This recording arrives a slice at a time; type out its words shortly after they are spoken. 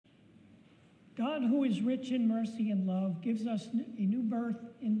God, who is rich in mercy and love, gives us a new birth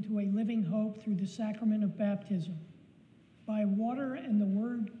into a living hope through the sacrament of baptism. By water and the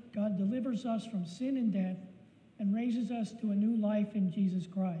word, God delivers us from sin and death and raises us to a new life in Jesus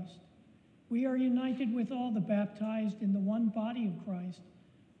Christ. We are united with all the baptized in the one body of Christ,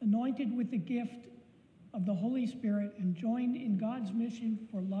 anointed with the gift of the Holy Spirit, and joined in God's mission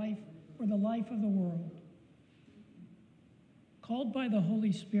for the life of the world. Called by the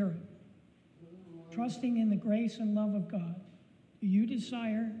Holy Spirit, trusting in the grace and love of God, do you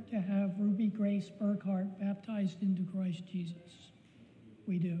desire to have Ruby Grace Burkhart baptized into Christ Jesus?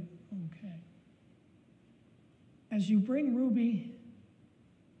 We do. Okay. As you bring Ruby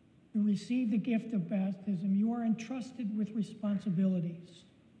to receive the gift of baptism, you are entrusted with responsibilities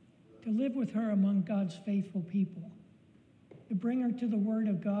to live with her among God's faithful people, to bring her to the Word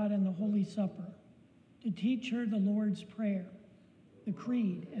of God and the Holy Supper, to teach her the Lord's Prayer, the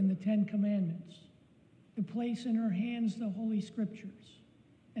Creed, and the Ten Commandments, to place in her hands the Holy Scriptures,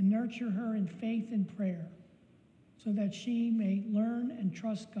 and nurture her in faith and prayer, so that she may learn and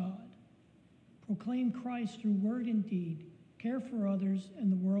trust God, proclaim Christ through word and deed, care for others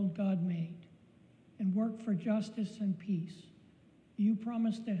and the world God made, and work for justice and peace. Do you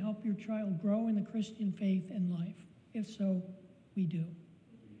promise to help your child grow in the Christian faith and life? If so, we do.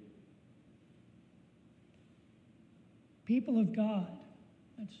 People of God,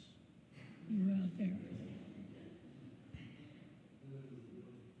 that's you out there.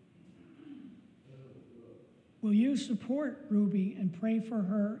 Will you support Ruby and pray for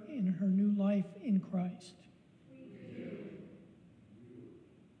her in her new life in Christ?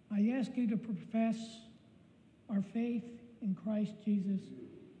 I ask you to profess our faith in Christ Jesus,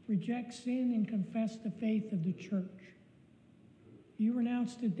 reject sin, and confess the faith of the church. You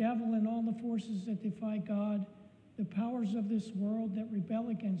renounce the devil and all the forces that defy God, the powers of this world that rebel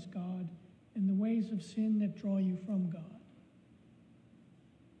against God, and the ways of sin that draw you from God.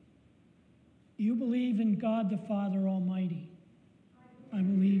 You believe in God the Father Almighty. I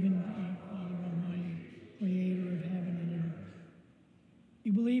believe in God the Father Almighty, creator of heaven and earth.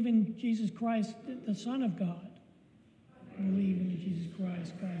 You believe in Jesus Christ, the Son of God. I believe in Jesus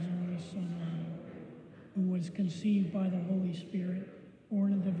Christ, God's only Son, who was conceived by the Holy Spirit,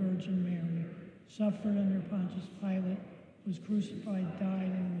 born of the Virgin Mary, suffered under Pontius Pilate, was crucified,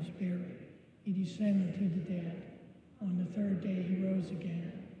 died, and was buried. He descended to the dead. On the third day he rose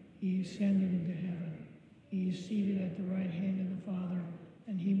again. He ascended into heaven. He is seated at the right hand of the Father,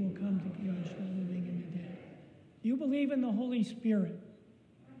 and he will come to judge the living and the dead. Do you believe in the Holy Spirit?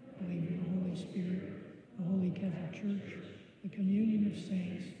 I believe in the Holy Spirit, the Holy Catholic Church, the communion of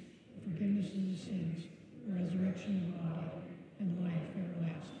saints, the forgiveness of the sins, the resurrection of the body, and life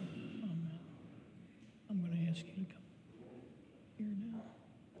everlasting. Amen. I'm going to ask you to come here now.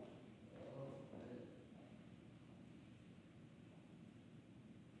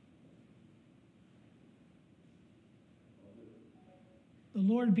 The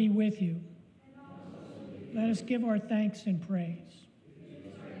Lord be with you. Let us give our thanks and praise.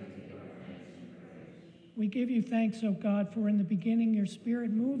 We give you thanks, O God, for in the beginning your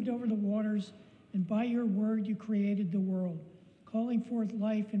Spirit moved over the waters, and by your word you created the world, calling forth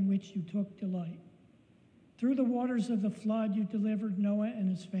life in which you took delight. Through the waters of the flood you delivered Noah and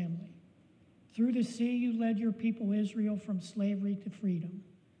his family. Through the sea you led your people Israel from slavery to freedom.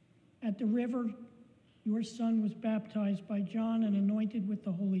 At the river your Son was baptized by John and anointed with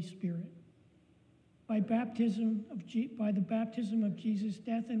the Holy Spirit. By the baptism of Jesus'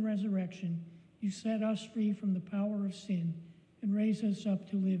 death and resurrection, you set us free from the power of sin and raise us up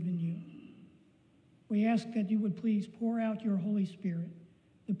to live in you. We ask that you would please pour out your Holy Spirit,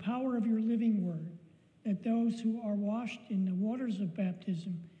 the power of your living word, that those who are washed in the waters of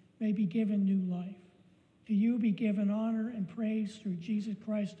baptism may be given new life. To you be given honor and praise through Jesus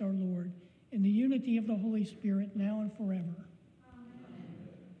Christ our Lord, in the unity of the Holy Spirit, now and forever. Amen.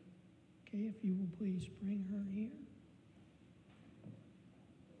 Okay, if you will please bring her here.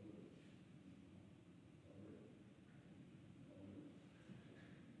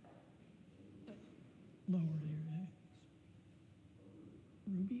 Lower your necks.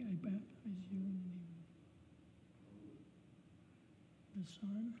 Ruby, I baptize you in the name of the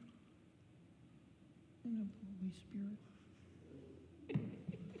Son and of the Holy Spirit.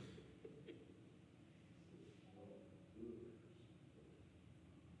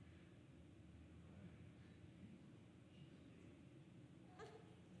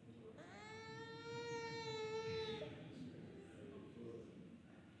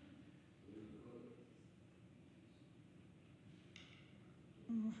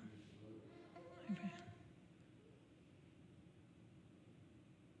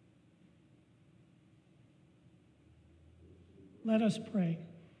 Let us pray.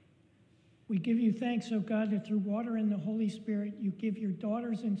 We give you thanks, O God, that through water and the Holy Spirit you give your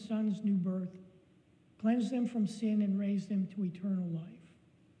daughters and sons new birth, cleanse them from sin, and raise them to eternal life.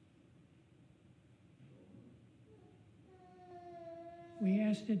 We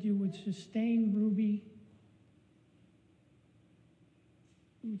ask that you would sustain Ruby,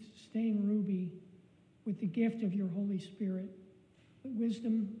 with the gift of your Holy Spirit,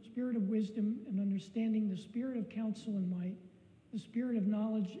 wisdom, spirit of wisdom and understanding, the spirit of counsel and might, the spirit of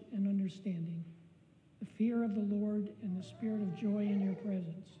knowledge and understanding, the fear of the Lord, and the spirit of joy in your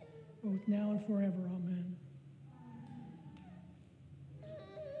presence, both now and forever. Amen.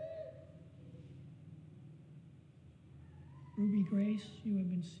 Ruby Grace, you have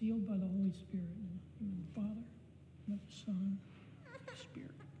been sealed by the Holy Spirit, in the name of the Father, and of the Son, and of the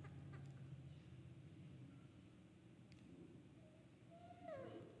Spirit.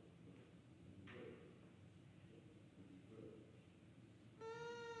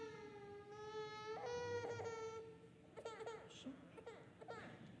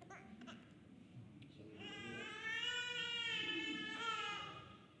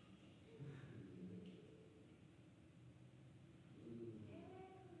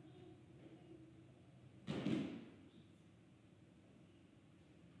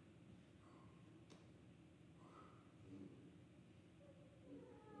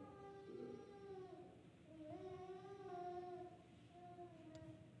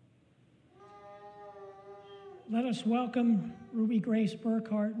 Let us welcome Ruby Grace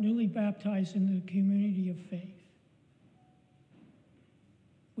Burkhart, newly baptized in the community of faith.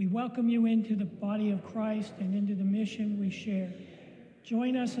 We welcome you into the body of Christ and into the mission we share.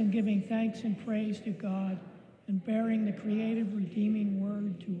 Join us in giving thanks and praise to God and bearing the creative, redeeming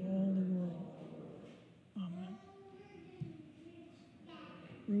word to all the world. Amen.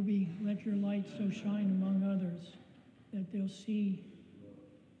 Ruby, let your light so shine among others that they'll see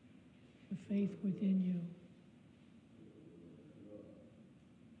the faith within you.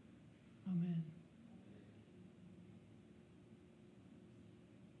 Amen.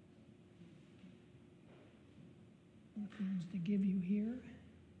 Things to give you here.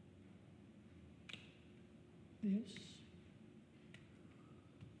 This.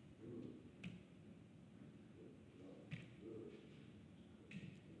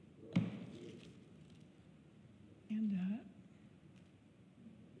 And that.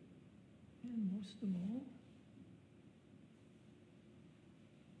 And most of all,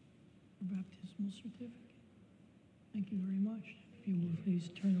 your baptismal certificate. Thank you very much. If you will please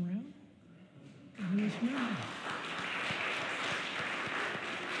turn around. And this member.